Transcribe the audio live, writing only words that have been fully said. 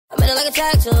it like a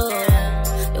tattoo.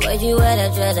 The way you wear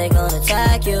that dress, they gonna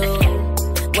attack you.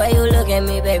 Way you look at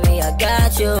me, baby, I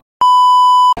got you.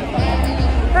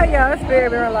 Hey y'all, it's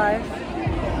Baby Real Life.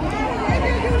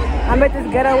 I'm at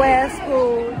this ghetto ass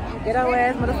school. Ghetto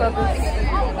ass motherfuckers.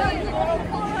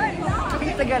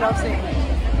 It's the ghetto shit.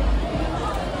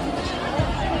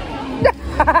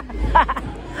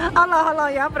 hold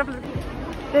on, y'all. I'm finna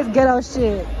this ghetto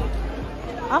shit.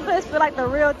 I'm finna spit like the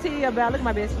real tea about. Look at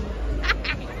my bitch.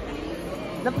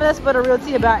 I'm finna spit the real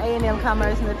tea about A&M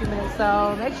Commerce in a few minutes.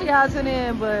 So make sure y'all tune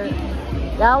in. But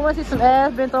y'all want to see some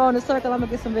ass been thrown in the circle? I'm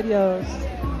gonna get some videos.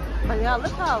 But y'all,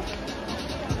 look how.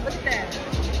 Look at that.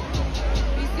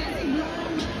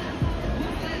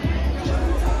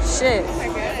 Shit. Oh my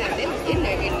god, they was in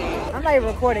there. I'm not even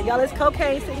recording. Y'all, it's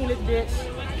cocaine sitting in this bitch.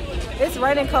 It's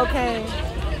raining cocaine.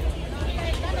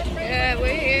 Yeah,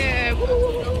 we're here. Woo, woo,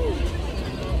 woo.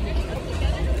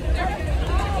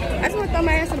 I just want to throw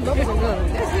my ass in the bubbles and go.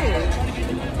 That's it.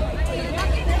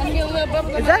 I'm getting a little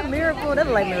bubbles. Is that Miracle? That's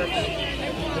like Miracle.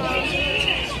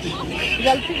 You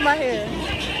gotta keep my hair.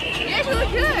 Yeah, you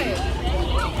look good.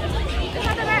 It's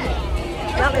not that bad.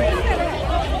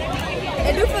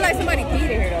 It do feel like somebody peed in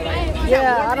here though. Like,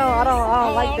 yeah, I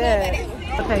don't like that.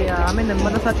 Okay, y'all, I'm in the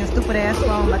motherfucking stupid ass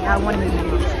phone like I wanted to be.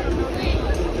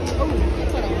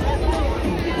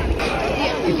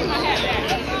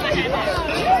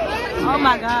 Oh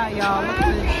my god, y'all, look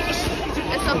at this.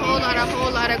 It's a whole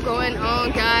lot of going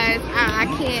on, guys. I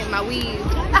can't, my weave.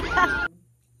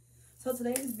 So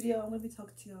today's video, I'm gonna be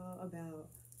talking to y'all about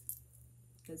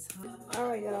the time.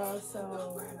 Alright, y'all, so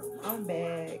I'm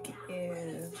back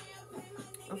and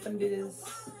I'm finna do this.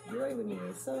 Get ready with me.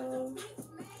 So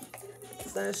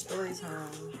it's that story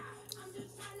time.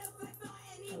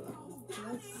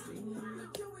 Let's see.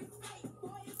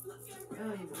 I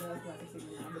don't even know if I can see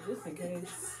now, but just in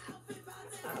case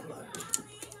I'm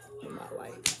in my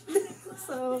life.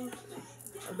 So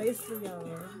basically,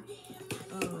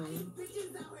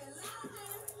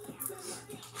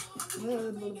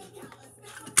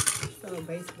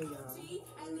 y'all,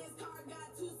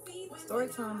 story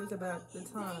time is about the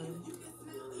time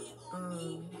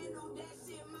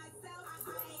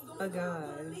a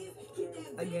guy,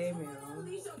 a gay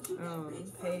male,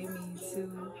 paid me to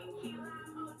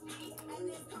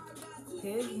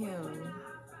peg him.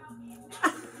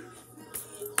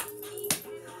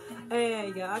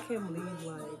 And yeah, I can't believe,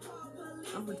 like,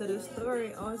 I'm gonna tell this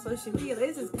story on social media.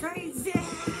 This is crazy.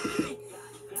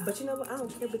 But you know what? I don't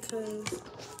care because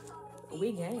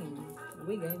we gang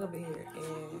over here,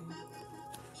 and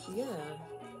yeah,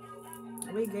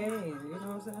 we gang. You know what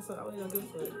I'm saying? So all we gonna do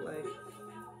is like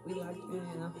we locked in,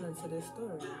 and I'm gonna tell this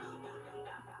story.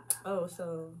 Oh,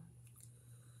 so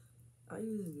I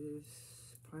use this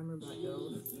primer by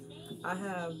Elf. I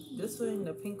have this one,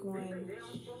 the pink one,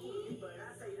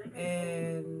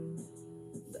 and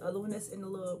the other one that's in the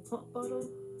little pump bottle.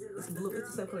 It's blue. It's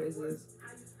the same color as this.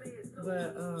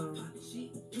 But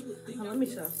let me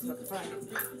show you so I can find it.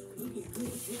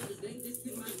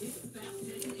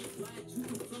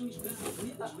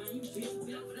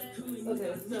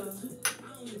 Okay, so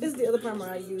this is the other primer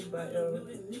I use by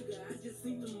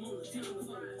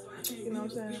you know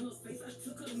what I'm saying?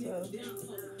 So yeah.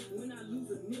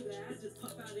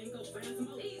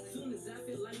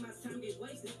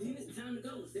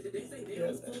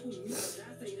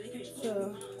 So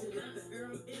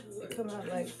it come out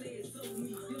like that.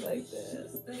 Yes.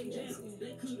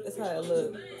 That's how it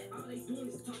looks.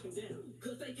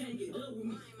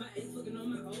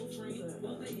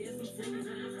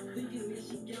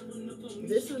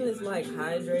 This one is like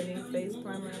hydrating face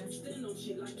primer.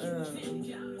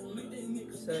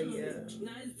 So yeah,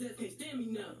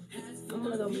 I'm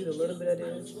gonna go use a little bit of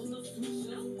this.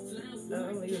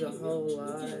 I'm gonna use a whole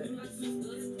lot,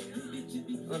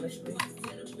 honestly.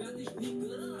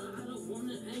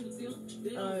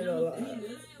 I don't know a lot.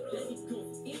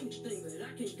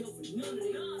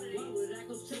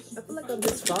 I feel like I'm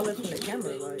just falling from the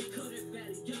camera, like.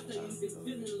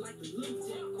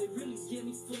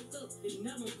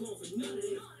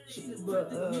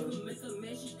 But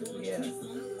yeah.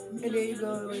 And there you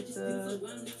go with the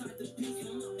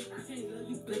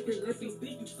drippy.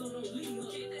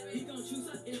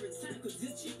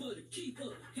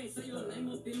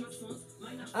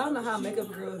 I don't know how makeup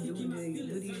girls do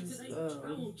these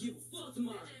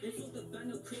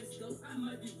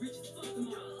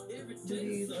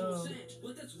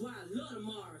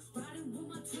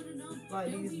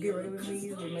like these get rid of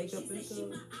these with makeup and stuff.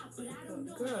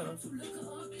 Girl.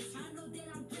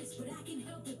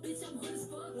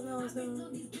 You know what I'm saying?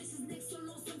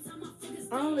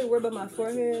 I don't really worry about my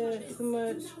forehead too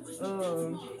much.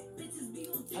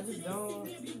 I just don't.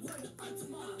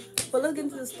 But let's get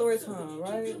into the story time,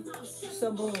 right?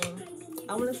 So boom.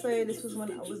 I want to say this was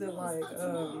when I was in like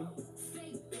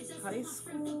high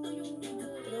school.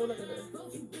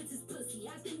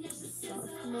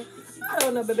 Sophomore. I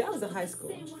don't know, baby. I was in high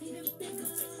school.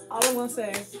 All I'm gonna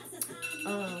say,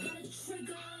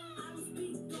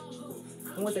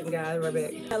 one second, guys. Right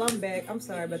back. Hell, I'm back. I'm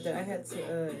sorry about that. I had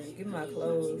to get my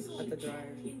clothes at the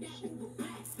dryer.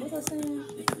 What was I saying?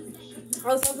 I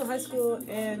was in high school,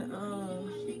 and I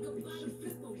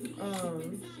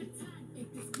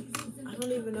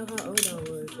don't even know how old I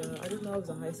was, y'all. I just know I was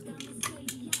in high school.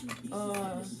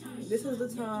 This was the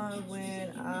time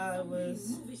when I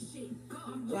was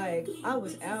like, I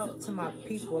was out to my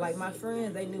people, like my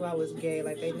friends. They knew I was gay,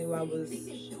 like they knew I was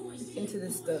into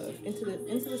this stuff, into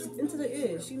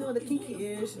the ish, you know, the kinky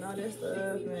ish and all that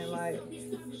stuff, and like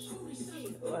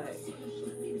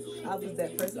I was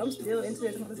that person. I'm still into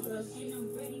that kind of stuff,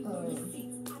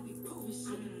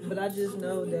 but I just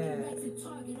know that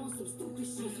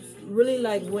really,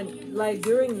 like, when, like,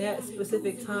 during that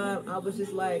specific time, I was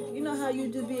just like, you know how you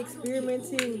just be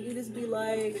experimenting, you just be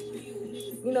like,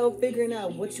 you know, figuring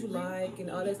out what you like and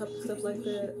all that type of stuff like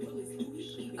that.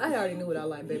 I already knew what I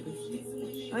like,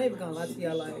 baby. I ain't even gonna lie to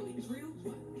y'all. Like,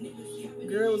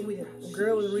 girl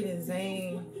was reading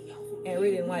Zane and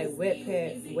reading like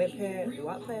Wattpad.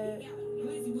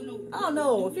 I don't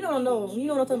know. If you don't know, you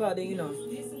know what I'm talking about, then you know.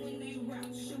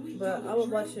 But I was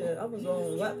watching, I was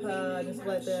on Wattpad and stuff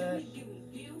like that,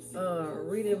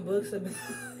 reading books about,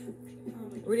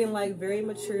 reading like very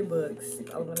mature books,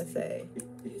 I'm gonna say.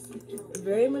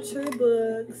 Very mature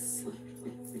books.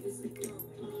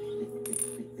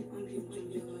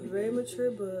 Very mature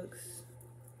books.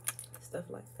 Stuff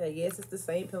like that. Yes, it's the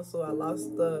same pencil. I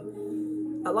lost the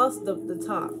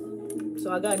top.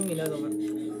 So I got me another one.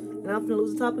 And I'm gonna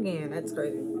lose the top again. That's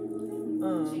crazy.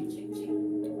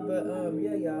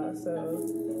 Yeah, y'all. So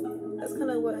that's kind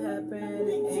of what happened.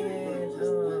 And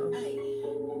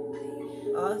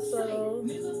also,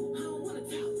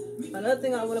 another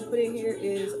thing I want to put in here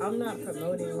is I'm not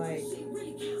promoting like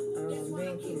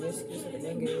being promiscuous or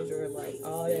engaged or like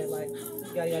all that like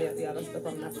yada yada stuff.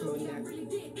 I'm not promoting that.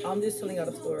 I'm just telling y'all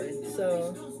the story.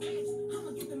 So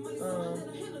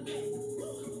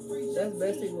that's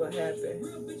basically what happened.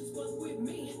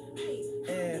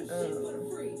 And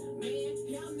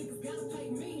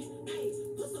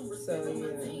so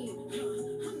yeah.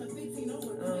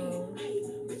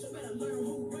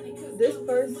 This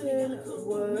person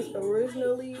was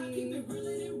originally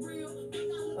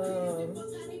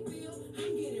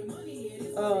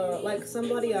like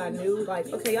somebody I knew. Like,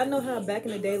 okay, I know how back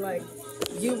in the day, like,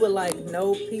 you would like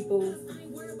know people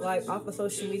like off of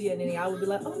social media, and then I would be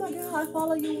like, oh my god, I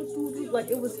follow you. Like,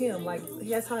 it was him. Like,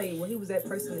 that's how he was that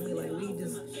person to me. Like,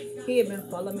 he had been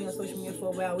following me on social media for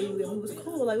a while. We was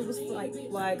cool. Like, we was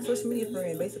like social media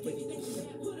friend basically.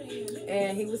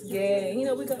 And he was gay. You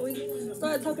know, we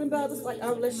started talking about this, like,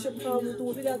 our relationship problems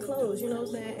when we got close. You know what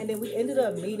I'm saying? And then we ended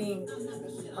up meeting.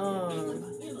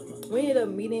 We ended up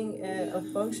meeting at a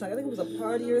function. Like, I think it was a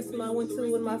party or something I went to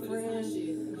with my friends.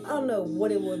 I don't know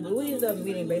what it was, but we ended up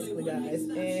meeting basically, guys.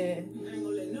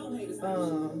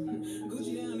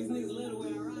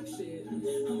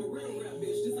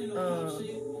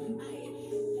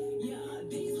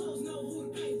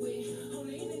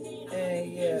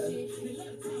 And yeah,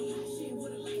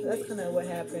 that's kind of what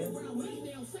happened.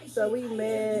 So we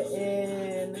met,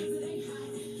 and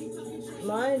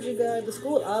mind you, guys, the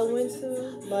school I went to,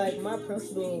 like, my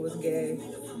principal was gay.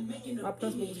 A lot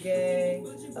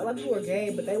of people were gay,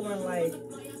 but they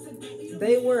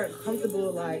weren't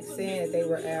comfortable, like, saying that they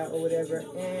were out or whatever.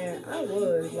 And I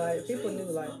was, like, people knew,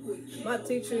 like, my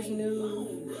teachers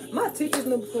knew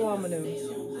before Mama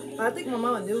knew. I think my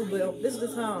mama knew, but this is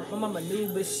the time my mama knew,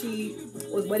 but she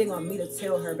was waiting on me to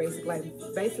tell her,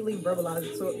 basically verbalize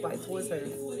it towards her.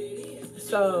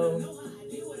 So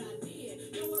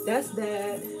that's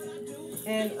that.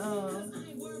 And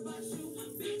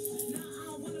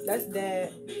that's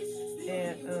that.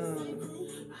 And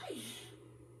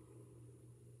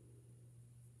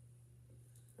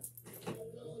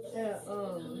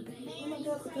oh my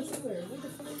god, the concealer. What the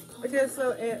fuck? Okay, so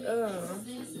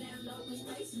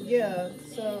yeah,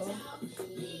 so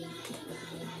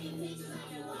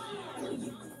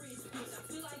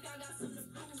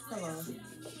hold on.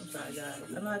 I'm sorry, guys.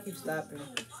 I know I keep stopping.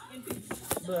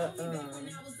 But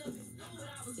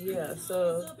yeah, so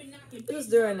it was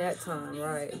during that time,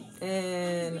 right?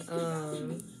 And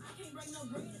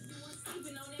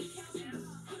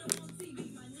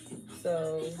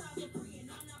so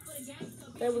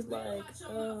that was like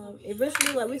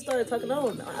eventually, like, we started talking. I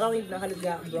don't even know how this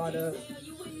got brought up,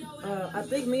 I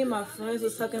think me and my friends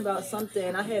was talking about something,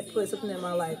 and I had put something in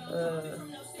my like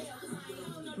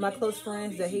my close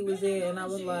friends that he was in, and I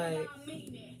was like,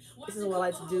 this is what I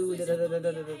like to do, da da da da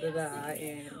da da da da.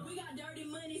 And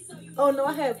oh no,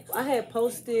 I had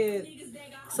posted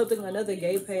something on another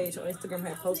gay page on Instagram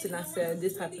had posted, and I said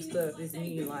this type of stuff is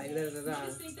me, like da da da.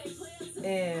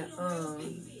 And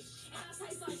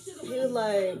he was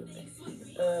like,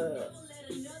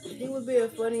 he was being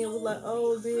funny and was like,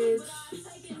 oh bitch,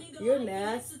 you're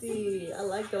nasty. I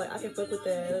like that. Like I can fuck with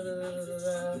that. Da, da, da, da,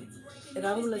 da. And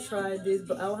I want to try this,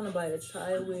 but I want nobody to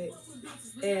try it with.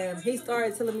 And he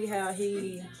started telling me how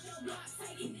he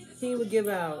would give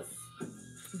out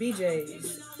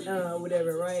BJs,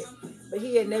 whatever, right? But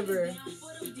he had never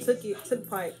took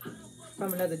pipe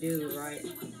from another dude, right?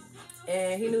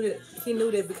 And he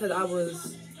knew that because I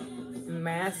was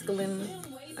masculine,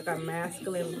 like I'm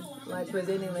masculine, like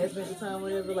presenting lesbian at the time,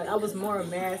 whatever. Like I was more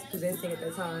mass presenting at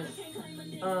that time.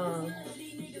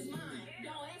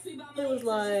 It was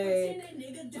like,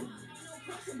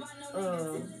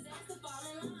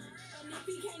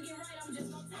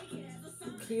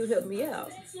 can you help me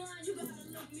out?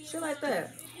 Shit like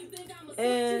that.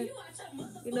 And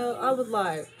you know, I was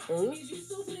like, oh,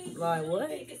 like what?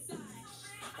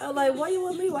 I was like, why you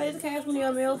want me? Why you can't ask me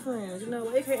your male friends? You know,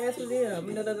 why you can't ask me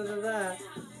them? Da da da da da.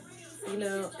 You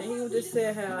know, and he would just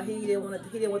say how he didn't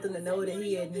want them to know that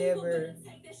he had never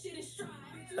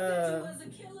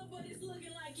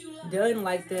done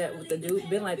like that with the dude,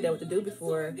 been like that with the dude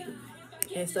before.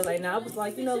 And so like now I was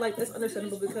like, you know, like that's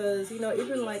understandable because, you know,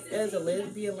 even like as a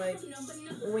lesbian, like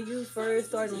when you first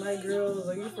starting to like girls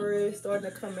or you first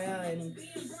starting to come out and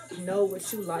know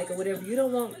what you like or whatever, you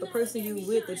don't want the person you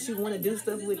with that you want to do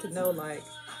stuff with to know like,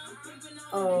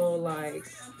 oh, like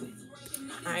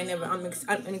I'm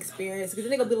inexperienced, because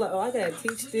then they gonna be like, oh, I gotta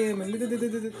teach them, and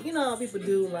you know how people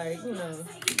do, like, you know.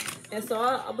 And so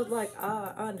I was like,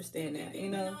 I understand that, you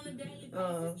know.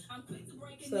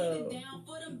 So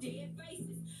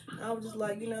I was just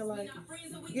like, you know, like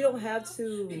you don't have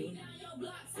to,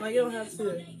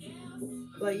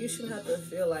 like you shouldn't have to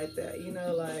feel like that, you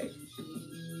know, like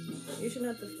you shouldn't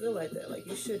have to feel like that, like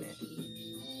you shouldn't,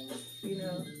 you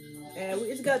know. And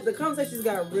it's got, the conversations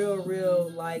got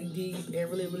real like deep and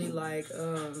really like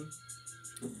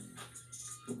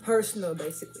personal,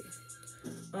 basically.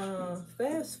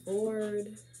 Fast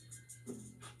forward,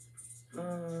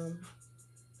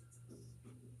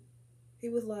 he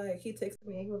was like, he texted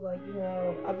me and he was like, you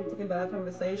know, I've been thinking about a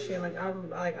conversation, like I'm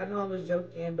like, I know I was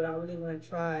joking, but I really want to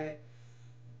try it.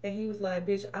 And he was like,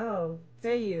 bitch, I'll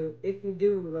pay you if you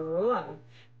do blah blah blah.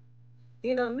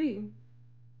 You know me,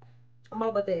 I'm all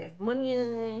about that money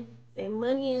and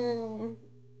money.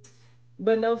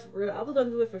 But no, for real, I was gonna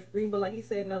do it for free, but like he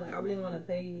said, no, like I really want to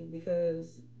pay you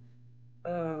because,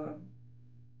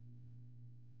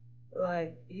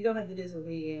 like you don't have to do this with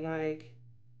me, and like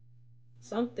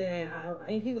something.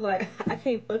 And he was like, I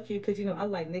can't fuck you because you know I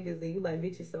like niggas and you like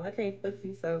bitches, so I can't fuck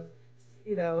you. So,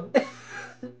 you know,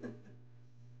 and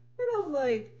I was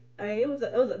like,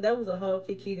 that was a whole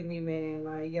kiki to me, man.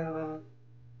 Like y'all,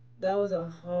 that was a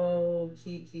whole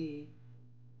kiki,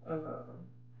 uh,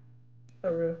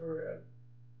 for real, for real.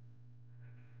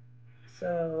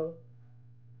 So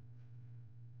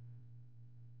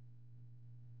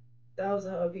that was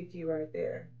a whole kiki right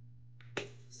there.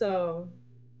 So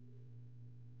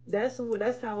that's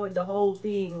how the whole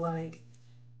thing like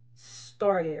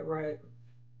started, right?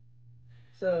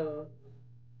 So,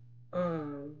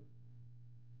 um,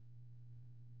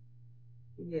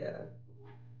 yeah,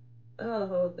 how the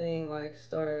whole thing like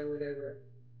started, whatever.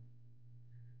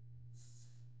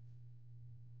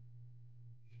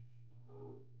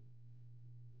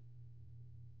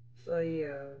 So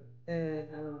yeah, and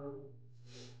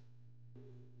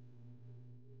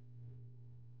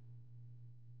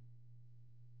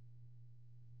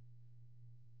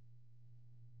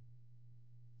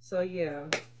so yeah,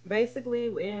 basically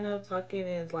we ended up talking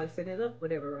and like setting it up,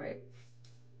 whatever, right?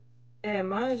 And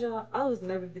my job, I was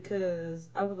nervous because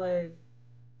I was like,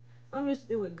 I'm used to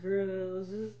deal with girls.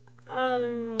 I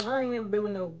ain't never been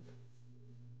with no,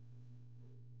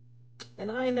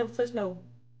 and I ain't never touched no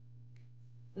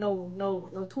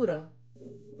tutor.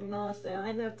 You know what I'm saying? I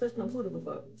ain't never touched no tutor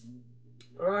before,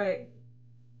 right?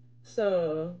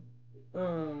 So,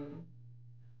 um,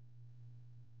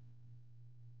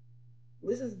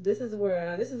 this is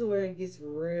where it gets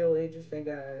real interesting,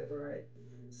 guys. Right?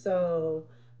 So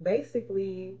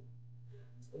basically,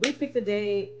 we picked a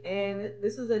date, and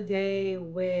this is a day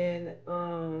when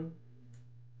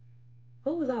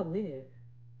who was I with?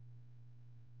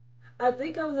 I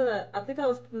think I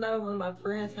was coming out of one of my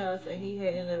friend's house, and he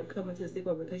had ended up coming to sleep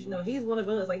over because, you know, he's one of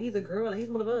us. Like, he's a girl. Like, he's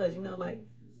one of us. You know, like,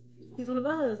 he's one of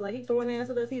us. Like, he throwing hands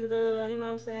to us. He's, you know what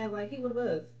I'm saying? Like, he's one of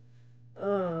us.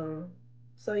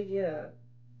 So yeah.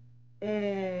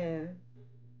 And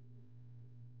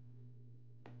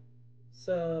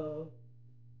so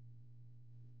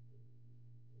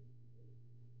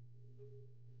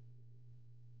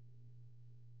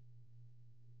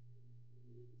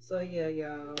yeah,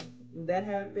 y'all. That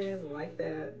happened like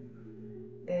that.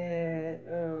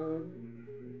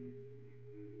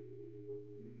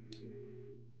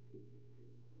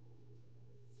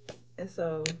 And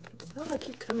so how do I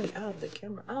keep coming out of the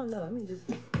camera? I don't know. Let me just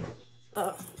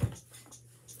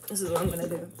this is what I'm gonna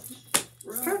do.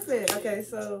 Perfect. Okay,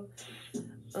 so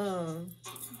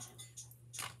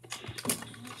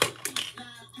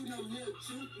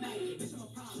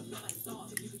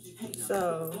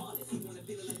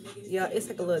yeah, it's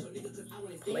like a little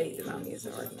late that I'm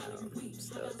using right now.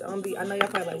 So don't be, I know y'all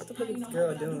probably like, what the fuck is this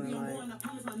girl doing? Like,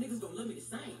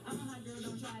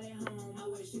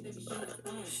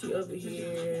 she over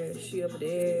here, she over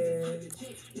there.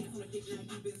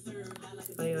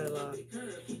 Oh, yeah, la.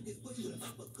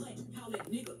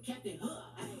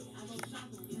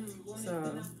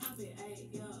 So,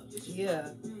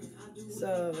 yeah.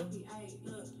 So,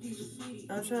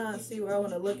 I'm trying to see where I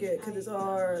want to look at because it's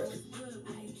hard.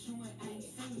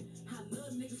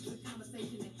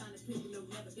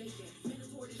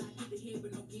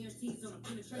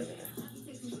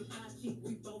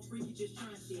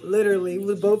 Literally,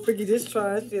 we both freaky just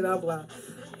trying shit. I'm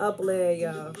playing,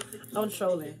 y'all. I'm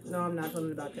trolling. No, I'm not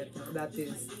trolling about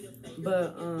this.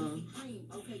 But,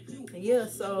 yeah,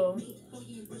 so,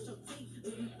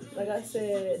 like I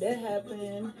said, that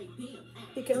happened.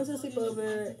 He came to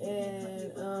sleepover,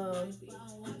 and,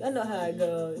 I know how it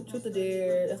goes. Truth or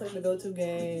Dare, that's like the go-to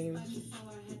game.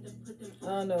 I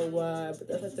don't know why, but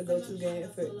that's like the go-to game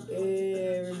for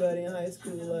everybody in high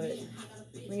school. Like,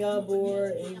 when y'all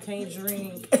bored and you can't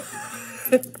drink,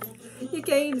 you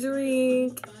can't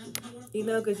drink, you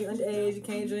know, because you're underage, you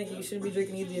can't drink, you shouldn't be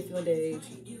drinking either if you're underage.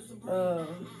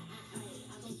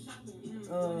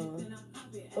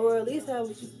 Or at least have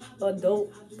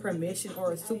adult permission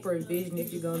or supervision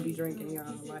if you're gonna be drinking,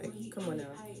 y'all. Like, come on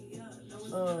now.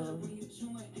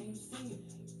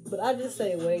 But I just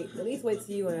say wait. At least wait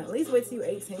till you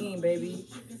 18, baby.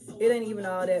 It ain't even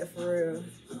all that for real.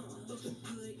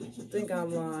 I think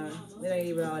I'm lying. It ain't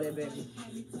even all that, baby.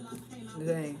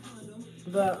 Dang.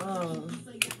 But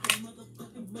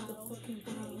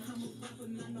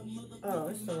oh,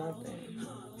 it's the wrong thing.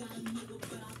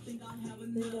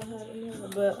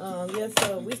 But yeah,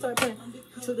 so we started playing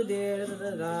Truth or Dare,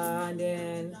 and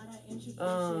then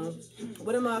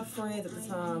one of my friends at the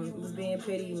time was being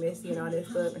petty, messy, and all that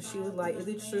stuff, and she was like, "Is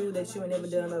it true that you ain't never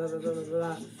done blah blah blah blah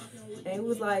blah?" And he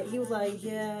was like,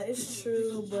 "Yeah, it's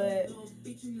true, but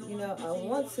you know, I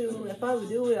want to. If I would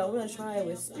do it, I want to try it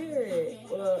with Spirit.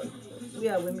 Well,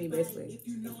 yeah, with me basically."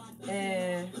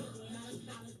 And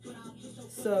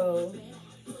so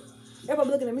everybody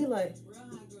looking at me like,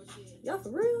 "Y'all for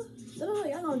real? No,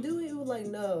 y'all gonna do it?" It was like,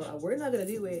 "No, we're not gonna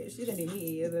do it. She's gonna do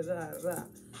me." Blah, blah, blah.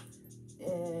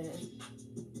 And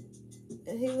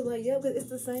he was like, "Yeah, but it's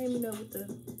the same, you know, with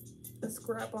the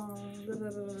scrap on." Blah,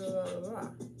 blah, blah, blah, blah.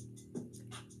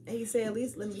 And he said, "At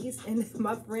least let me." And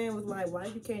my friend was like, "Why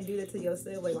you can't do that to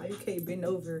yourself? Like, why you can't bend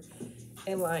over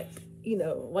and like, you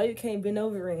know, why you can't bend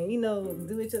over and, you know,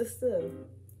 do it yourself?"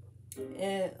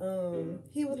 And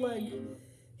he was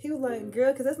like,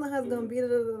 "Girl, because that's not how it's gonna be." Blah,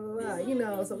 blah, blah, blah. You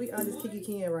know, so we all just kiki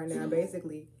kin right now,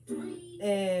 basically.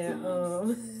 And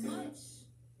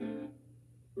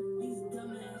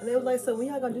and they was like, "So when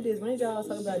y'all gonna do this? When y'all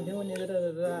talk about doing it?" And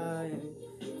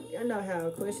y'all know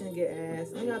how questions get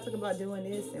asked. When y'all talk about doing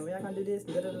this, and when y'all gonna do this,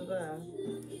 and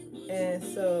And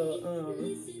so,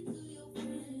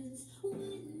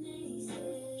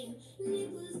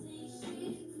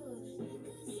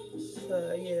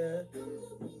 yeah.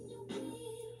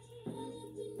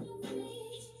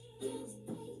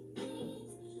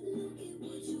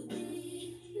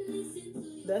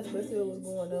 That's basically what was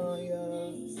going on,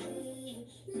 y'all.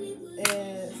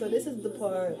 And so this is the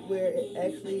part where it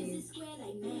actually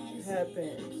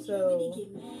happened. So,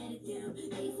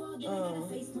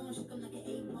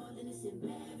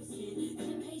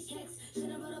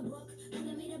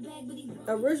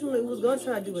 originally we was gonna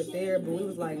try to do it there, but we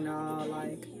was like, nah,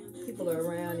 like people are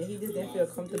around, and he just didn't feel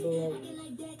comfortable.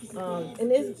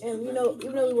 And you know,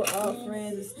 even though we were all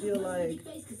friends, it's still like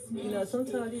you know,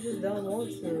 sometimes you just don't want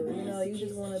to. You know, you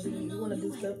just want to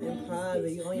do stuff in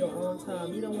private. You on your own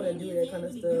time. You don't want to do that kind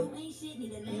of stuff.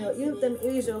 You know, even if them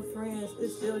is your friends,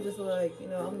 it's still just like, you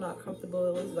know, I'm not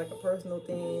comfortable. It's like a personal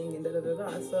thing and da da da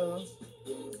da. So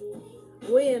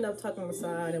we ended up talking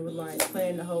aside and was like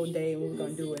planning the whole day and we were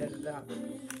gonna do it. Da, da, da.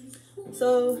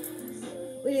 So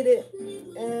we did it,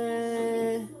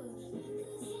 and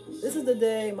this is the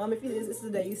day, Mom. If you this is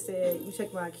the day you said you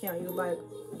checked my account. You were like,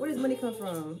 where does money come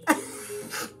from?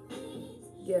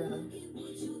 Yeah.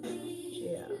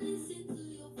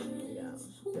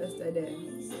 That's that day.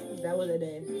 That was that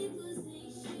day.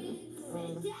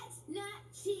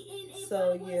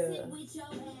 So yeah.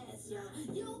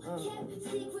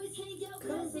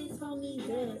 Cousin told me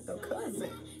that. Oh, cousin.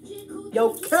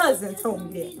 Your cousin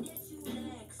told me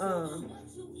that.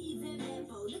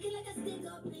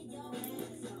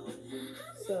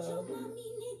 So.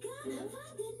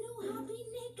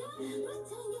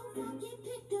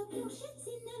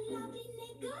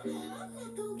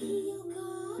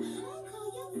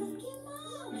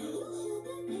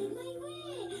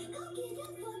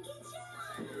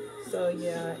 So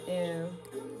yeah, and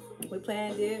we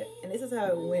planned it, and this is how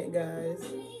it went, guys.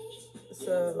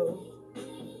 So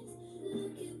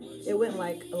it went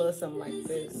like a little something like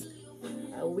this.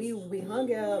 We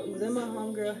hung out. We was in my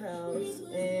homegirl house,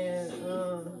 and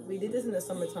we did this in the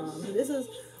summertime. So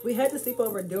we had to sleep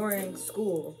over during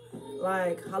school,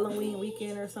 like Halloween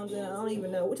weekend or something. I don't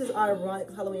even know, which is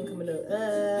ironic. Halloween coming up.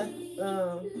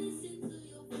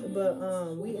 But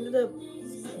we ended up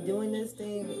doing this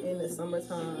thing in the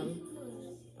summertime,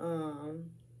 and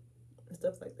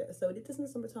stuff like that. So we did this in the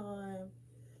summertime,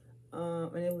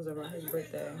 and it was around his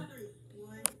birthday.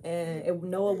 And it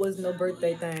was no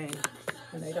birthday thing.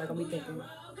 And they gonna be thinking,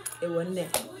 it wasn't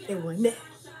that. It wasn't that.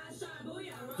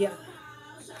 Yeah.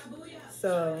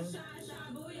 So,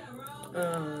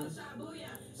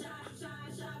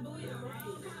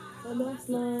 I'm not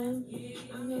slime.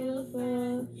 I'm having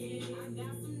fun.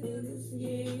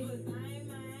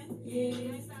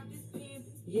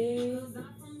 Yeah.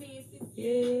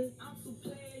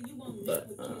 But,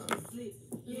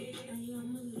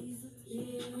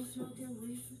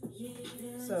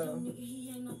 so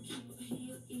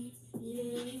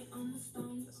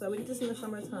we did this in the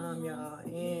summertime, y'all,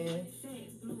 and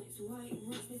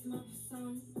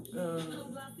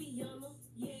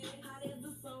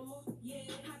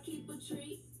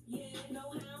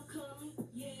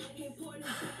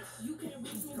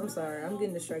I'm sorry, I'm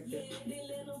getting distracted.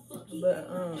 But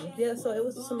yeah, so it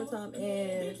was the summertime,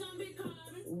 and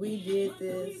we did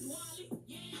this,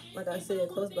 like I said,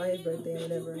 close by his birthday or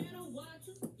whatever.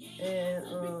 And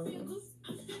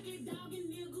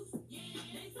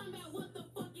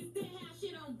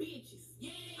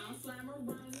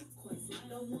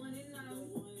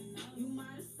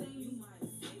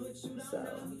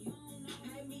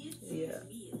yeah,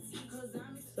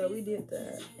 so we did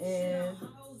that, and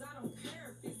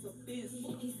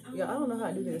yeah, I don't know how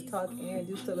to do this, talk and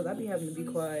do stuff, because I be having to be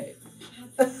quiet.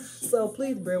 So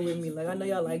please bear with me. Like, I know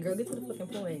y'all like, girl, get to the fucking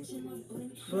point.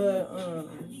 But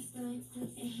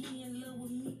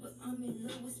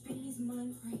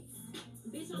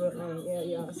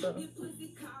yeah. So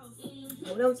I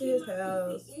went over to his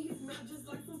house.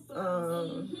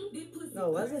 No,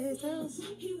 was it his house?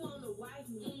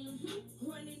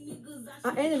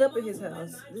 I ended up at his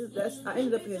house. I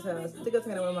ended up at his house. I think I was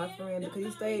hanging out with my friend because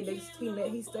he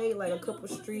stayed like a couple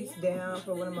streets down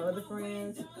from one of my other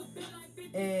friends.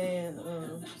 And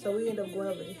so we ended up going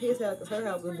over to his house because her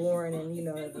house was boring, and you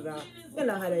know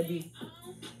how that be.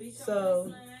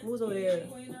 So we was over there,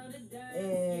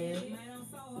 and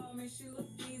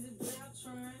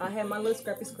I had my little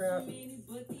scrappy scrap,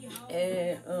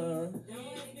 and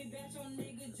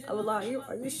I was like,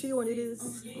 are you sure you want to do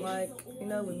this? Like, you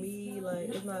know, with me, like,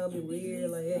 it's not gonna be weird.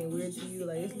 Like, it ain't weird to you.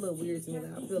 Like, it's a little weird to me.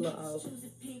 Like, I feel a little off.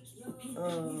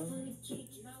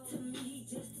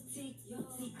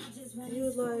 He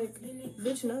was like,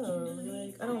 bitch, no.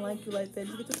 Like, I don't like you like that.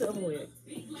 Just get this over with.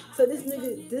 So this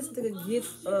nigga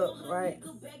gets up, right?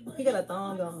 He got a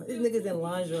thong on. This nigga's in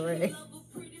lingerie.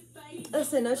 I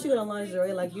said, no, she got a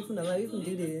lingerie. Like, you can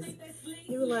do this.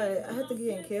 He was like, I have to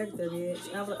get in character, bitch.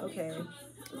 And I was like, okay.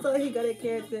 So he got in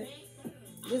character.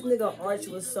 This nigga arch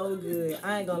was so good.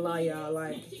 I ain't gonna lie, y'all.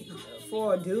 Like,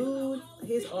 for a dude,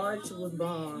 his arch was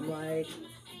bomb. Like,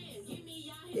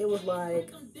 it was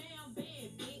like,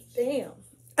 damn.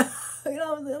 You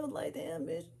know what I'm saying? It was like, damn,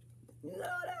 bitch. You know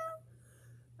that?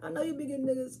 I know you be getting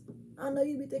niggas. I know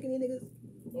you be taking these niggas.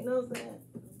 You know what I'm saying?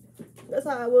 That's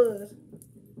how I was.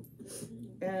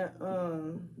 And,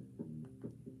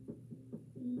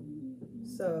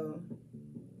 so,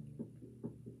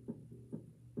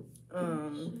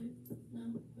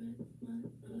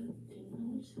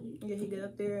 Yeah, he got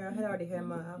up there. I had already had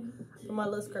my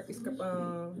little scrappy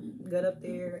got up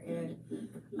there, and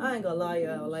I ain't gonna lie,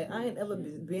 y'all. Like, I ain't never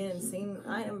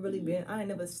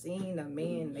seen a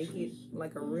man naked,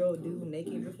 like a real dude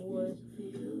naked before.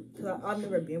 Cause I've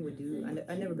never been with dude.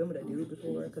 I never been with a dude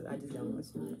before, cause I just don't want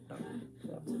to.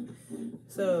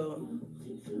 So,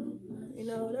 you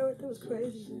know, that was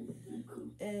crazy.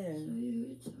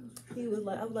 And he was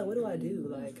like, I was like, what do I do?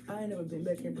 Like, I ain't never been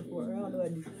back here before. I don't know what I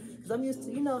do. Cause I'm used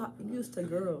to, used to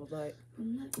girls. Like,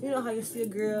 you know how you see a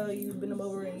girl, you bend them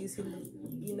over and you see,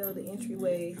 the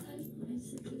entryway.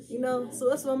 So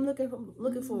that's what I'm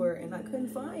looking for, and I couldn't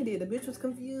find it. The bitch was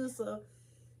confused, so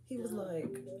he was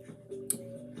like,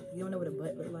 you don't know what a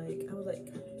butt look like? I was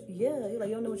like, yeah. He's like,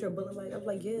 you don't know what your butt look like? I was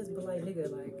like, yes, but like, nigga,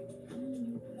 like,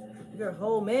 you're a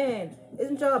whole man.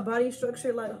 Isn't y'all body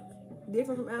structure like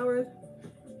different from ours?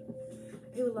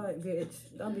 He was like, bitch,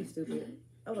 don't be stupid.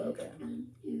 I was like, okay.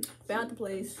 Found the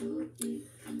place.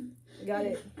 Got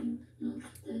it.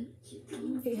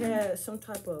 He had some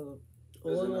type of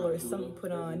oil or something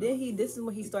put on. Then this is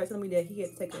when he started telling me that he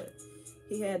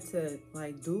had to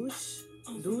like douche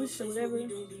or whatever.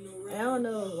 I don't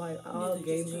know, like, all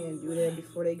gay men do that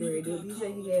before they get ready to do it. He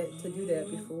said he had to do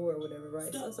that before or whatever,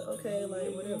 right? So I said, okay,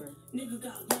 like, whatever.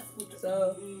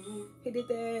 So he did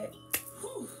that.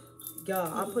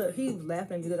 Y'all, he was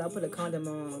laughing because I put a condom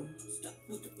on.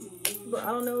 But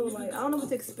I don't know what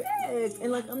to expect.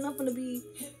 And like, I'm not gonna be,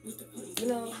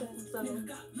 so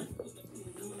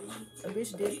a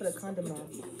bitch did put a condom on.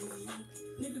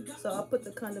 So I put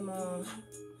the condom on.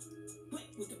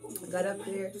 Got up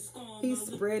there. He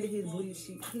spread his booty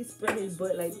cheek. He spread his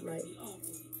butt like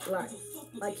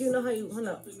you know how you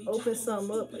wanna open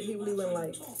something up, but he really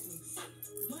went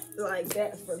like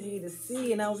that for me to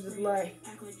see, and I was just like,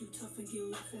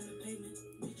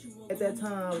 at that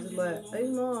time I was just like, hey,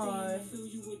 no,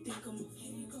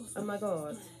 oh my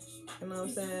god, you know what I'm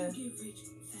saying?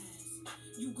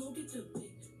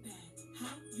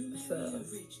 So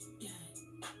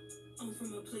I'm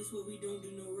from a place where we don't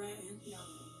do no ratting.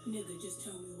 Nigga, just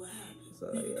tell me what happened. So,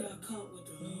 nigga got caught with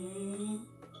the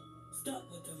stuck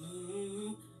with the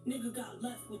nigga got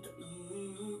left with the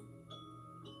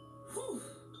whew.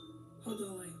 Hold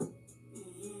on, wait.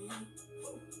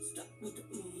 Stuck with the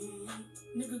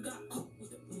nigga got caught with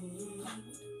the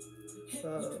so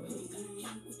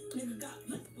nigga got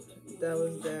left with the that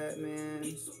was that, man.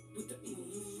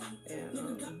 And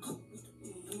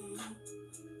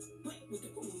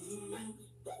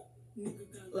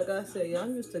like I said, y'all,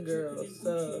 I'm used to girls,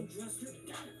 so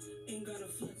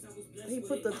he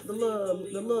put the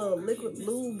little liquid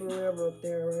lube or whatever up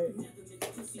there, right?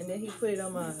 And then he put it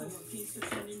on my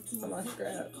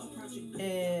scrap,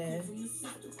 and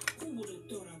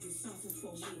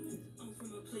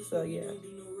so yeah,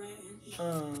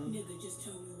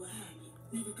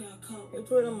 he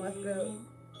put it on my scrap,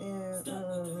 and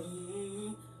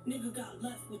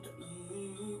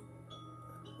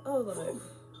I was like,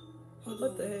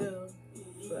 what the hell?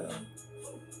 So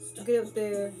I get up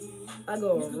there, I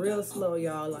go real slow,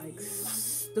 y'all, like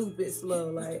stupid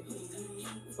slow, like,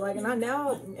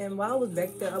 and while I was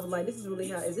back there, I was like, is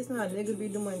this how niggas be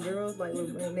doing girls, like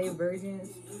when they virgins?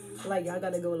 Like, y'all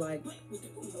gotta go like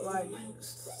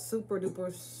super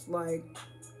duper, like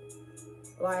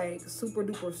super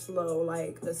duper slow,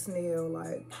 like a snail,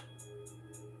 like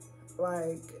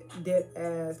dead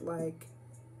ass, like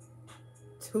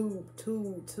 2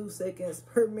 seconds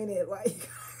per minute, like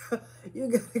you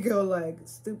gotta go like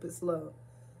stupid slow.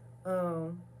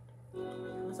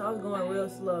 So I was going real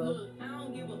slow,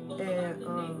 and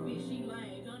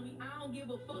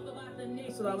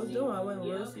that's what I was doing. I went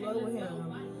real slow with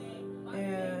him,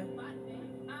 and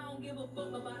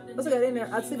once I got in there,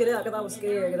 I took it out because I was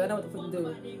scared, because I didn't know what the fuck to do.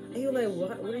 And he was like,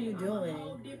 what are you doing?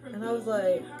 And I was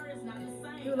like,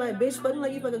 he was like, bitch, fucking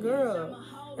like you fuck a girl.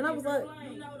 And I was like,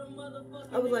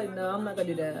 no, I'm not gonna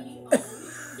do that.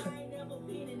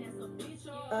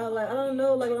 I don't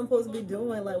know, like, what I'm supposed to be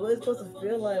doing, like, what it's supposed to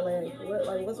feel like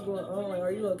what's going on, like,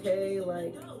 are you okay,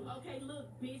 like,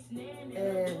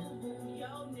 and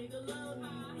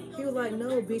he was like,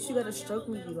 no, bitch, you gotta stroke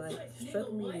me, like,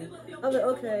 stroke me. I was like,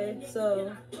 okay,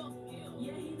 so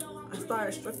I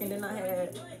started stroking, then I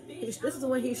had, this is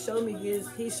when he showed me he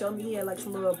had, like,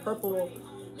 some little purple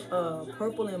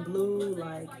and blue,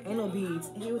 like, anal beads,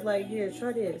 and he was like, here,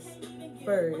 try this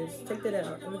first, take that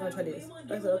out, and we're gonna try this.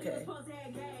 I said, okay.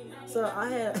 So I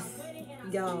had,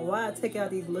 y'all, why I take out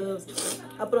these gloves,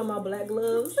 I put on my black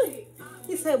gloves.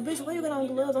 He said, bitch, why you got on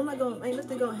gloves? Ain't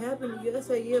nothing gonna happen to you. I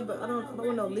said, yeah, but I don't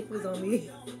want no liquids on me.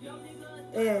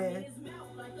 And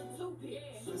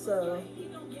So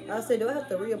I said, do I have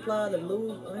to reapply the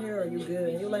lube on here or are you good?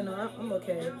 And he was like, no, I'm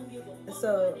okay. And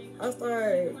so I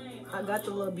got the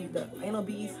little beat, the anal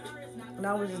beads, and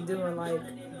I was just doing like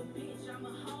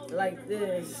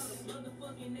this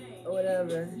or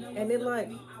whatever. And it like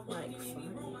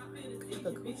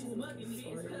the coochie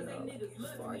looking 40, y'all, like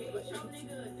 40, like coochie.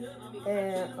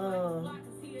 And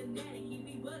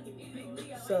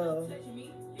so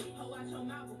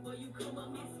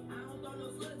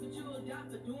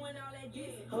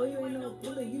oh, you ain't no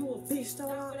bully, you a bitch, so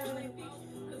all that.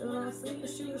 You know what I'm saying?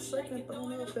 She was shaking,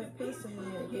 throwing up that piece in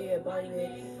there. Yeah,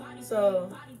 baby. So,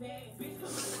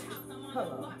 hold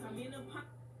on.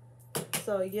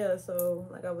 So, yeah, so,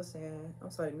 like I was saying,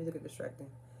 I'm sorry, the music is distracting.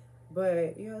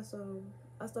 But, yeah, so,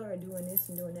 I started doing this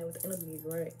and doing that with the interviews,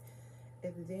 right?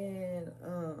 And then,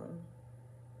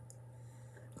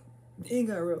 it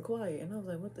got real quiet. And I was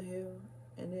like, what the hell?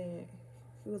 And then,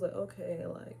 he was like, okay,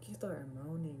 like, he started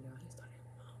moaning, y'all.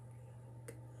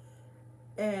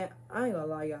 And I ain't gonna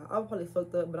lie, y'all, I probably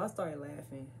fucked up, but I started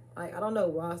laughing. Like, I don't know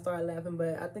why I started laughing,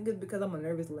 but I think it's because I'm a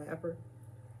nervous laugher.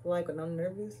 Like, when I'm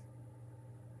nervous,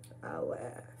 I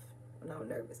laugh. When I'm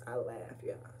nervous, I laugh,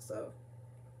 y'all. So,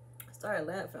 I started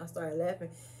laughing.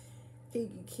 He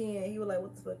was like,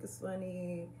 what the fuck is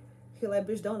funny? He was like,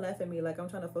 bitch, don't laugh at me, like, I'm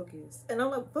trying to focus. And I'm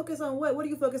like, focus on what? What are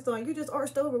you focused on? You just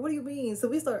arched over. What do you mean? So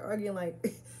we started arguing like,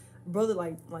 brother,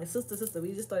 like sister.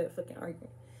 We just started fucking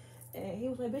arguing. And he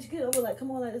was like, bitch, get over, like,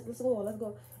 come on, like, let's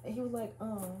go. And he was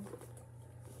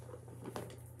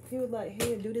like,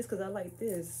 here, do this, because I like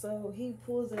this. So he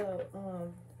pulls out,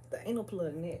 the anal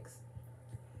plug next.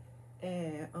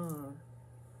 And,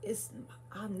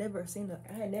 I had never seen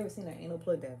an anal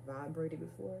plug that vibrated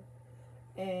before.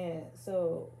 And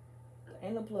so, the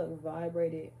anal plug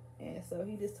vibrated, and so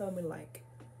he just told me, like,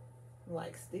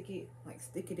 stick it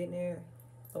in there,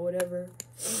 or whatever.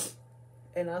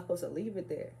 And I was supposed to leave it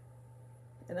there.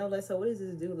 And I was like, so what does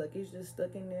this do? Like, it's just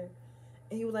stuck in there?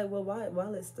 And he was like, well,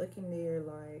 while it's stuck in there,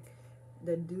 like,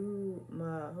 the dude,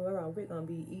 whoever I'm with, gonna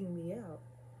be eating me out.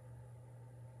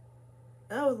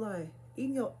 And I was like,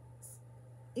 eating your...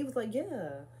 He was like,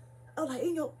 yeah. I was like,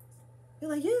 eating your... He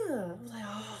was like, yeah. I was like,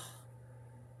 oh.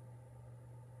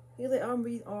 He was like, I'm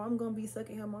gonna be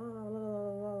sucking him off, blah,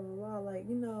 blah, blah, blah, like,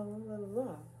 you know, blah, blah,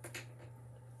 blah.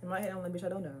 In my head, I'm like, bitch, I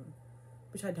don't know.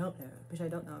 Bitch, I don't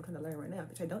know. I'm trying to learn right now.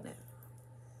 Bitch, I don't know.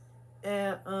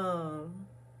 And,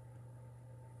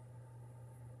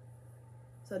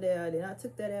 so then I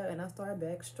took that out and I started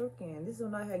back stroking. This is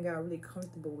when I had got really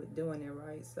comfortable with doing it,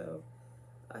 right? So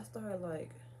I started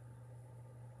like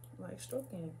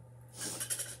stroking.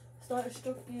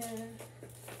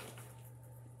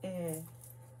 And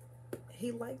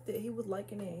he liked it. He was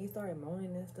liking it. He started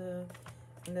moaning and stuff.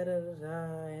 And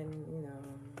and you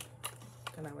know,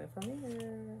 and I went from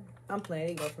there. I'm playing.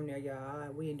 It go from there,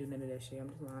 y'all. We didn't do none of that shit. I'm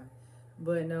just lying.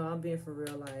 But no, I'm being for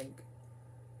real. Like,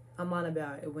 I'm on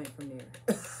about it went from there.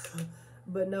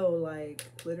 But no, like,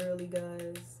 literally,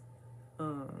 guys.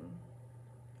 I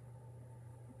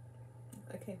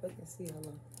can't fucking see. Hold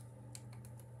on.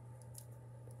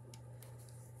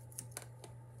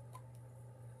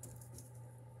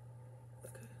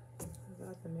 Okay, I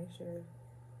have to make sure.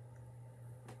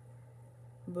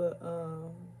 But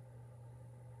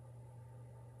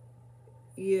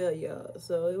yeah.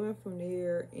 So it went from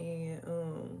there, and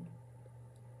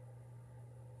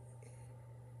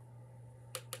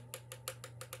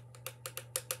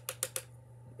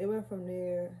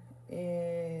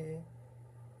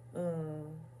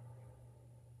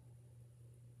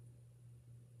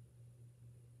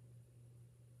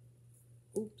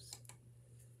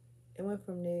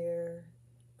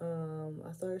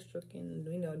I started stroking,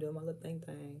 you know, doing my little thing,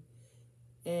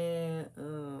 and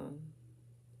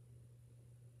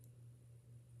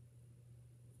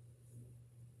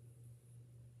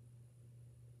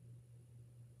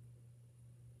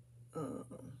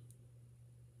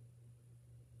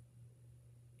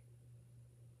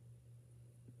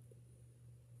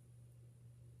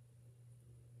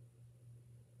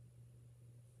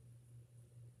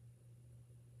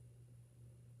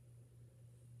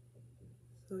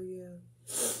so yeah,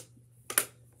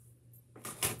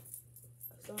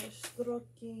 I started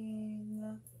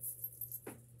stroking,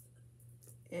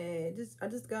 and I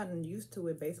just gotten used to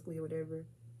it, basically, or whatever.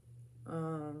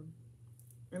 And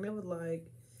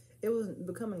it was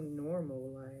becoming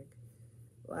normal,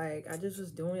 like I just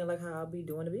was doing it like how I'll be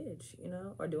doing a bitch, you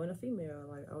know, or doing a female.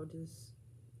 Like, I was just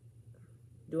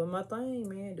doing my thing,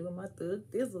 man, doing my thug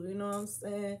thizzle, you know what I'm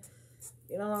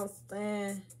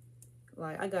saying?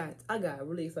 Like, I got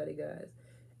really excited, guys.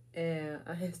 And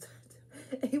I had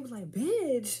started, and he was like,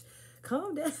 bitch,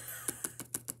 calm down.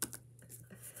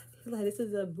 Like, it's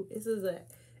a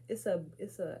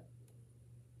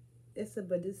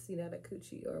badoosie, not a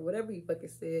coochie, or whatever he fucking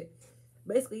said.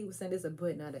 Basically, he was saying it's a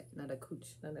butt, not a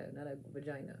cooch, not a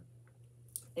vagina.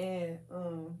 And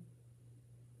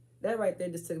that right there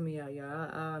just took me out, y'all.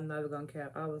 I'm never gonna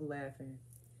cap. I was laughing,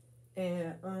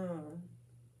 and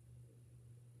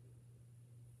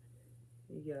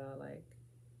yeah, like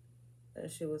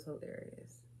that shit was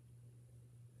hilarious.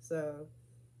 So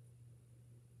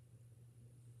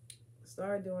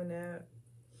started doing that,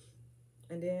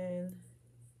 and then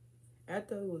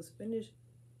after it was finished,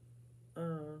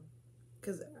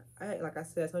 cause like I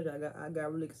said, I told you I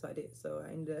got really excited, so I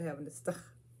ended up having to stop.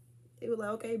 It was like,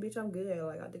 okay, bitch, I'm good.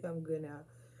 Like, I think I'm good now.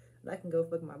 I can go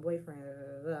fuck my boyfriend.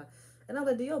 And I was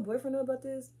like, do your boyfriend know about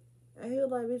this? And he was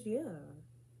like, bitch, yeah.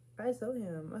 I told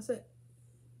him. I said,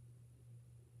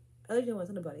 I didn't want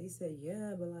to tell about it. He said,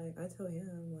 yeah, but like, I told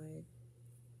him, like,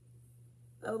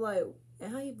 I was like,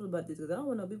 and how you feel about this? Because I don't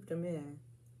want no beef with your man.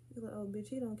 He was like, oh, bitch,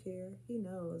 he don't care. He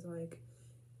knows, like,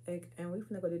 and we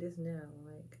finna go do this now,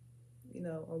 like, you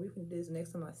know, or we finna do this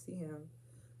next time I see him,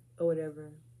 or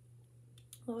whatever.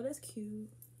 Oh, that's cute.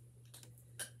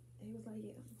 And he was like,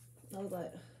 yeah. I was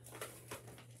like,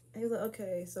 he was like,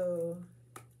 okay, so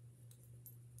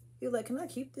he was like, can I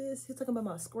keep this? He's talking about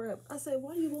my scrub. I said,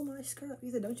 why do you want my scrub?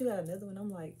 He said, don't you got another one? I'm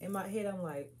like, in my head, I'm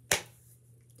like,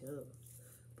 duh.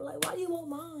 But like, why do you want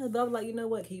mine? But I was like, you know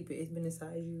what? Keep it. It's been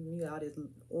inside you. You got all this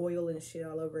oil and shit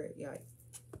all over it. Yeah.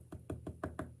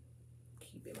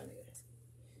 Keep it, my nigga.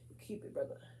 Keep it,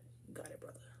 brother. You got it,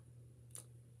 brother.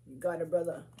 You got it,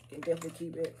 brother. You can definitely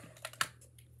keep it.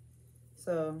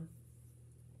 So,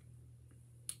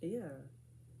 yeah.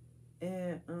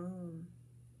 And,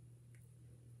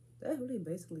 that's really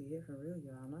basically it for real,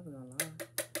 y'all. I'm not gonna lie.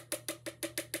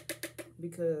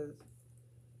 Because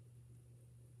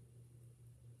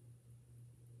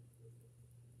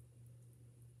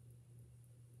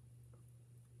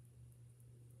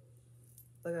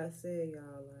like I said,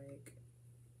 y'all, like,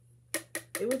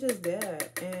 it was just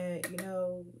that. And, you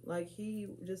know, like, he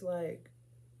just, like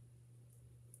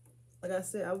I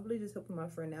said, I was really just helping my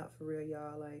friend out for real,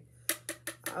 y'all. Like,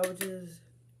 I was just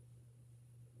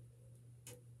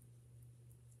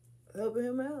helping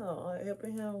him out, like,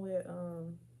 helping him with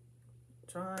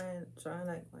trying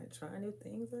new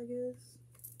things, I guess,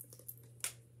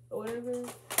 or whatever.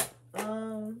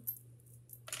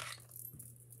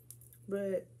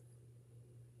 But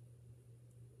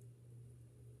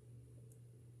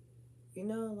you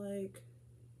know, like,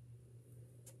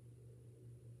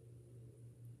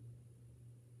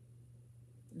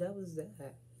 that was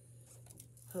that.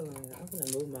 Hold on, I'm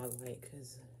gonna move my light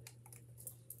because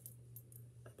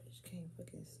I bitch can't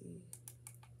fucking see.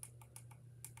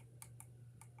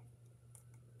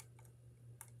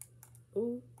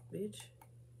 Ooh, bitch.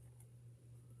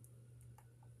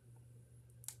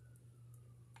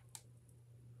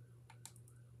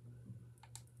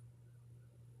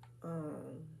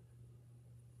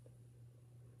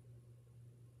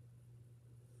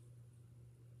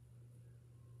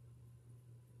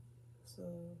 So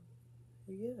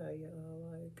yeah,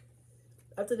 like,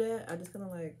 after that, I just kind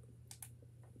of like,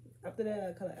 after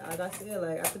that, like I said,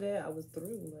 like, after that, I was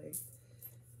through. Like,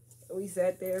 we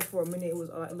sat there for a minute. It was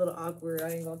a little awkward.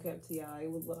 I ain't gonna cap to y'all.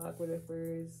 It was a little awkward at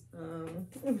first.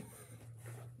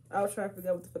 I was trying to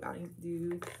figure out what the fuck I need to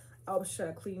do. I was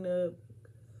trying to clean up.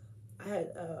 I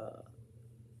had,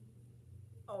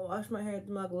 I washed my hair,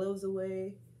 threw my gloves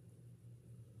away.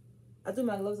 I threw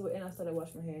my gloves away and I started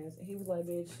washing my hands. And he was like,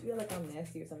 bitch, you feel like I'm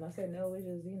nasty or something. I said, no, it's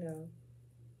just, you know.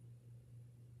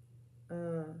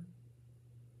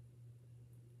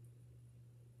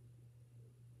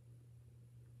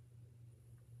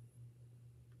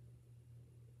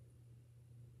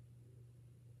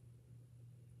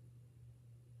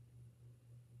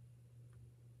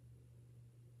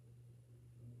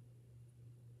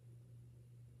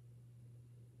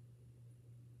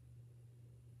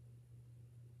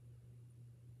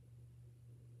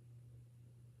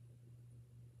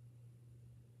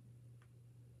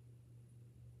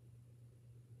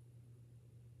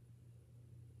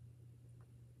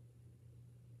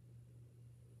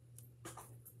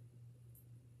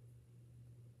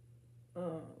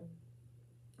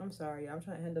 I'm sorry, I'm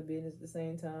trying to handle business at the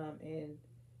same time and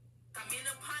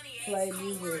play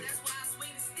music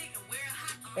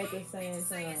at the same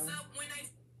time.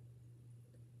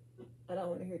 I don't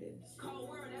want to hear this. I'm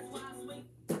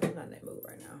not in that mood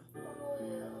right now.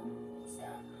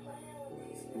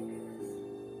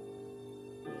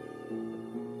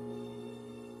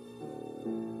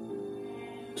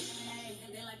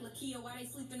 They like Lakia, why they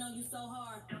sleeping on you so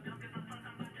hard?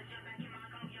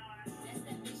 That's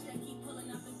that bitch that keep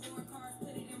pulling up in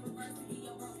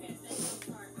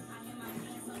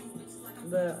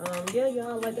But yeah,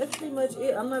 y'all, like that's pretty much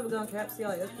it. I'm not even gonna cap y'all.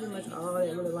 Like, that's pretty much all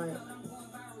that really like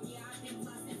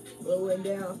what went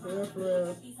down for real, for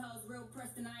real.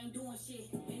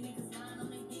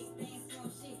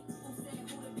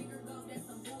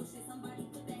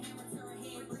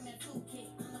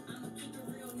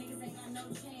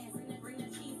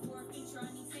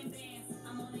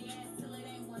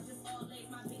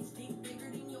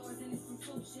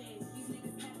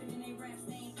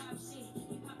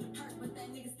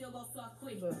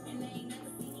 But, And they ain't never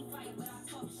seen me fight, but I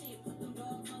talk shit. Put them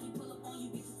dogs on you, pull up on you,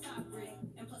 get your top brick.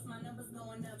 And plus my numbers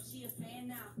going up, she a fan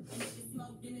now. And if it's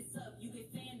smoke, then it's up, you get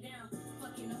fanned down.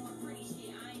 Fucking on my pretty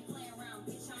shit, I ain't playing around.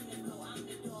 Bitch, I'm the go, I'm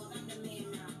the dog, I'm the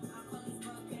man now. I call these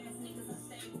broke ass niggas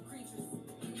unstable creatures.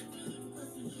 And if you eating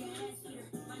pussy, he an ass eater.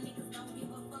 My niggas don't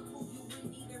give a fuck who you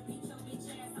wouldn't either. Beat your bitch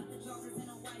ass out the joggers in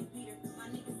a white beater. My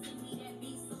niggas send me that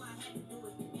beat, so I had to do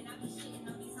it. And I be shitting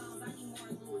on these hoes, I need more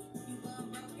Louis. You bum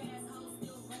broke ass hoes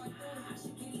still going through it. I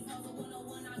should get these hoes a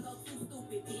 101, I go too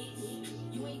stupid, bitch.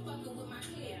 You ain't fucking with my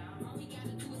kid. All we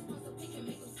gotta do is post a pic and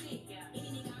make them sick. Any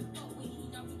nigga I fuck with, he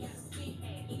know we got to spit.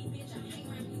 Any bitch I hang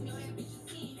around, you know that bitch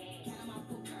is in. Got him off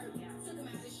for bird, took him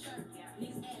out his shirt.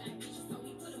 Niggas act like bitches, so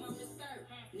we put him on the skirt.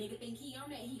 Nigga think he on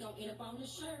that, he gon' end up on the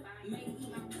shirt. Made him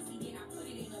eat my pussy, then I put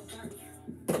it in a verse.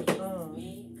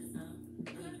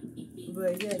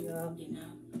 But yeah, y'all,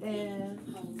 and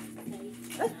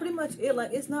that's pretty much it.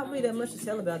 Like, it's not really that much to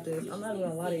tell about this. I'm not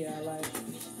gonna lie to y'all. Like,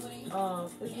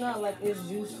 it's not like it's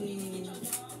juicy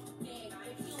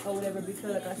or whatever,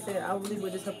 because like I said, I really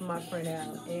was just helping my friend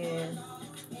out, and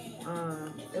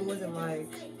it wasn't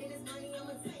like,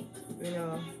 you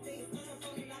know,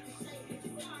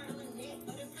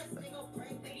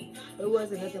 it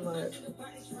wasn't nothing like,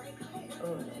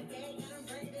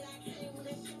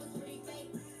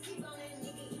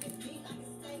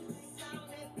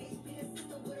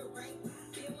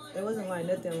 it wasn't like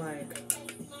nothing like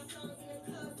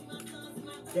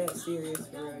that serious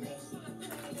for real.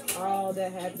 All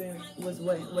that happened was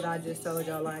what I just told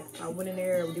y'all. Like, I went in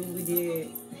there, we did what we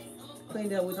did,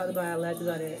 cleaned up, we talked about our latches,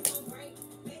 all that,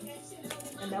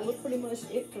 and that was pretty much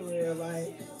it for real.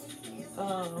 Like,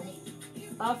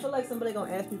 I feel like somebody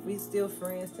gonna ask me if we still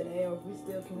friends today or if we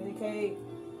still communicate.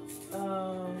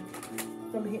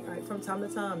 From time to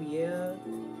time, yeah.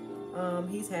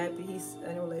 He's happy. He's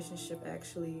in a relationship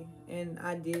actually, and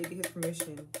I did get his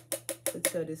permission to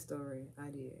tell this story. I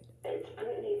did.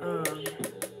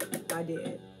 I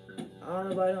did. I don't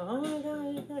know about, oh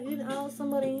my God, you out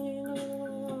somebody.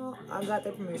 I got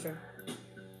their permission.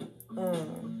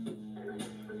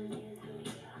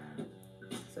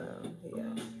 So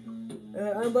yeah.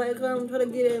 I'm like, come try to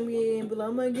get at me and be like,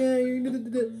 oh my God,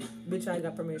 bitch, I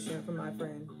got permission from my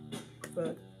friend.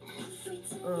 But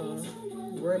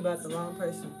worry about the wrong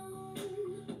person.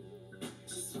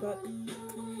 Fuck.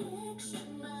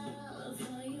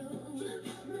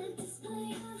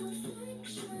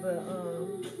 But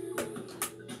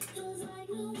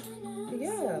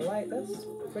yeah, like that's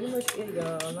pretty much it,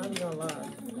 y'all. I'm not even gonna lie.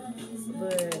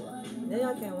 But then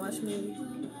y'all can watch me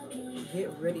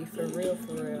get ready for real,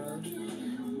 for real.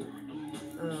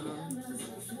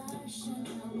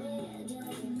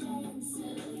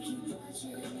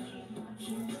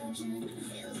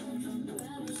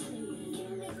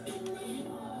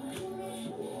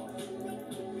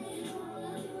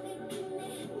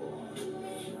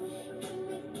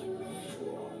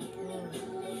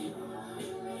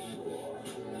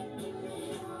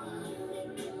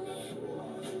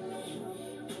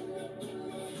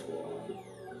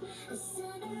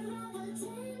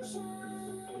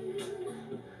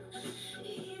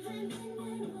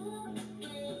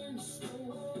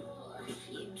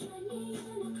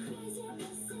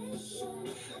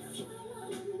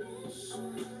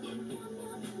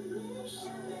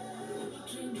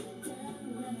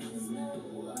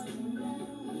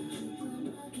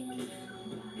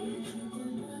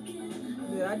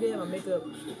 I did my makeup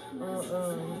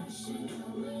on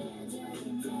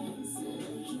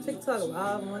TikTok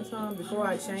live one time before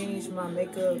I changed my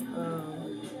makeup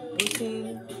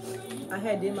routine. I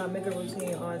had did my makeup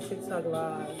routine on TikTok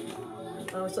live.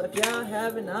 So if y'all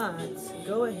have not,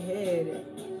 go ahead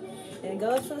and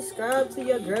go subscribe to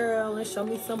your girl and show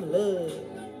me some love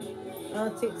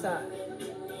on TikTok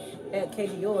at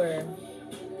KDior.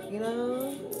 You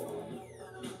know,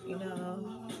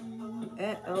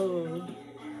 at O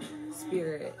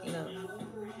Spirit, you know.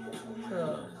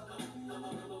 So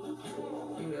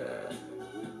yeah.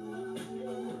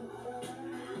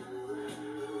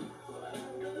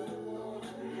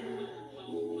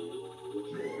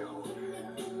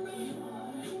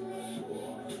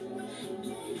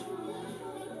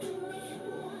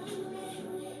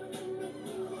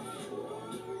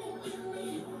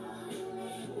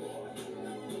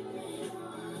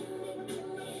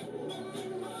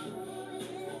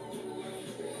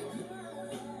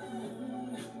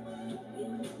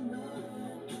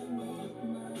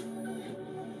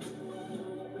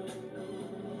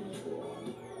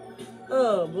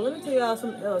 Oh, but let me tell y'all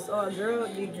something else. Oh, girl,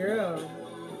 the girl.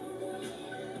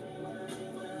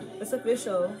 It's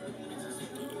official.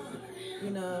 You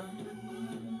know,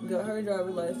 got her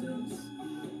driver's license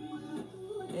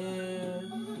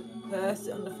and passed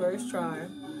it on the first try.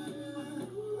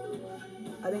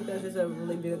 I think that's just a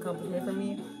really big accomplishment for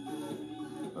me.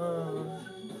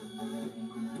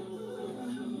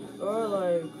 Or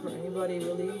like for anybody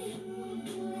really.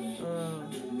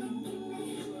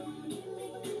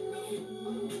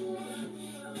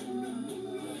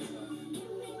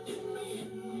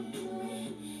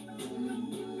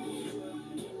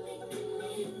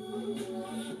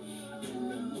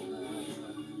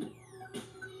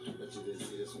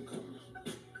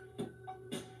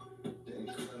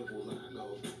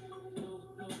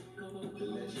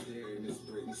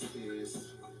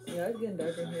 Yeah, it's getting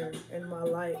darker here, and my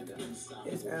light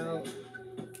is out.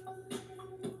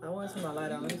 I want to turn my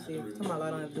light on. Let me see. Turn my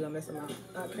light on if it's gonna mess them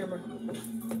out. Camera.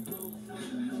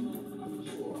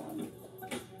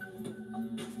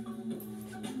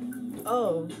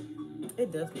 Oh,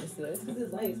 it does mess it. It's because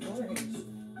this light is orange.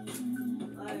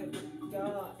 Like,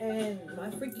 y'all, and my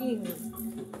freaking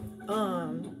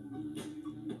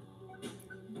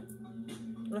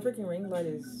ring light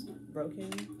is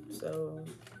broken, so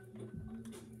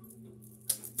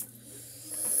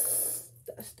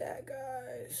that's that,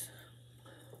 guys.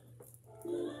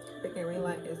 Freaking ring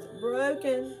light is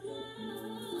broken.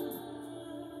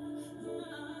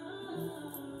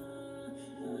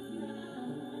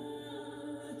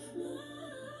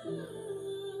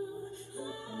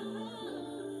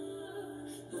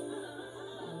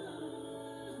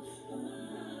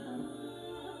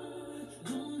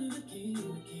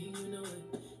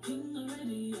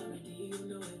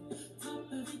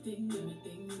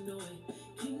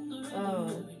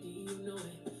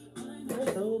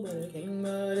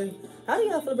 How do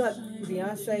y'all feel about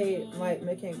Beyonce like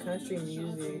making country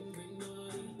music?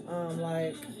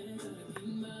 Like,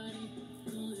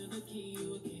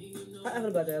 how I feel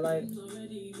about that? Like,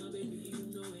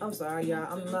 I'm sorry, y'all.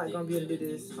 I'm not gonna be able to do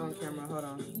this on camera. Hold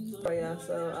on. Oh yeah,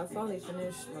 so I finally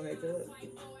finished my makeup.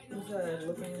 I'm just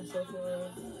looking so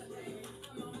far.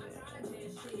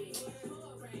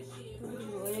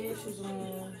 Lashes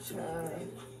on, child.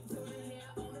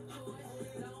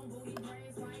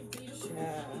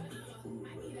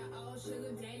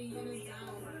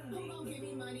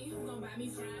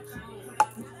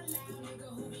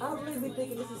 I really be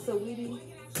thinking this is Saweetie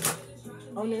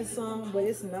on this song, but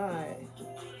it's not.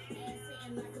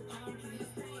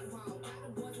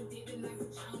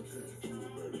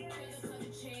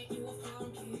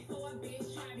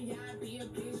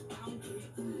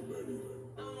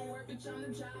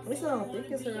 At least I don't think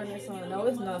it's her on this song. No,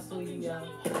 it's not Saweetie, y'all.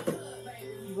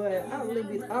 But I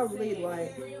really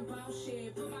like.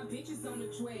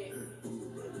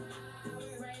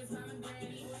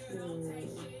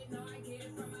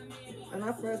 When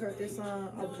I first heard this song,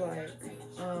 I was like,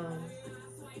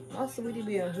 my Saweetie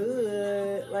being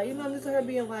hood. Like, you know, I'm used to her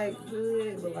being like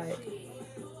hood, but like,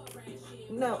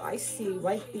 you know, icy,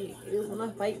 white feet, it was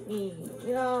wanna fight me.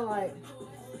 You know, like,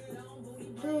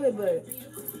 hood, but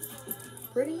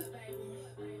pretty.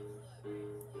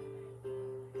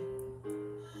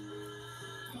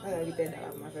 I gotta get that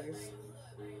out of my face.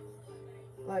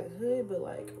 Like hood, but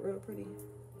like real pretty.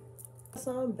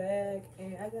 So I'm back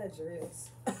and I got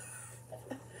dressed.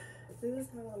 This is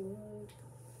how I look.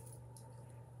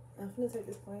 I'm gonna take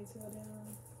this ponytail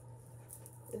down.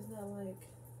 It's not like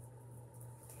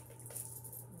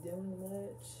doing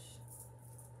much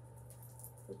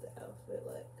with the outfit.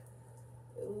 Like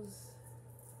it was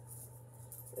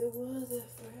at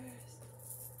first,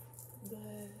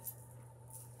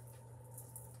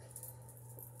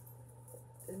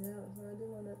 but now it's not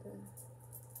doing nothing.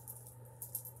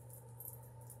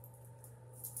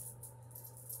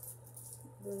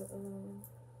 But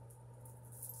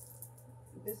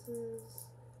this is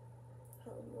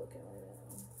how I'm looking right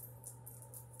now.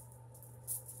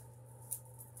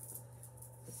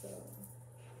 So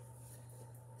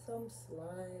some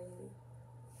slide,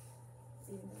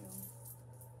 you know.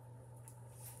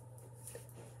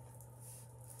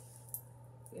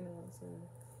 You know what I'm saying?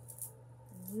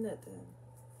 Nothing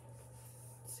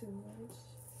too much.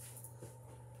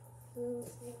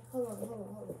 Hold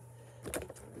on.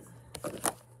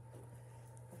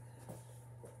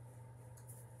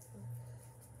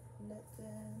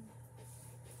 Nothing.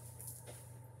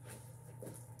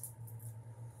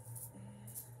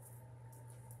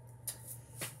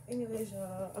 Anyways,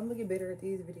 y'all, I'm looking better at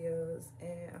these videos,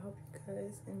 and I hope you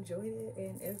guys enjoyed it.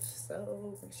 And if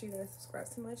so, make sure you guys subscribe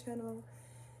to my channel.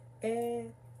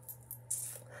 And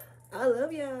I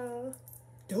love y'all.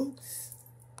 Dukes.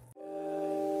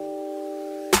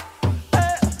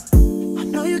 I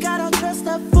know you got all dressed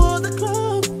up for the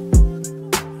club.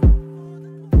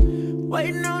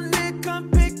 Waiting on Nick,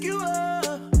 come pick you up.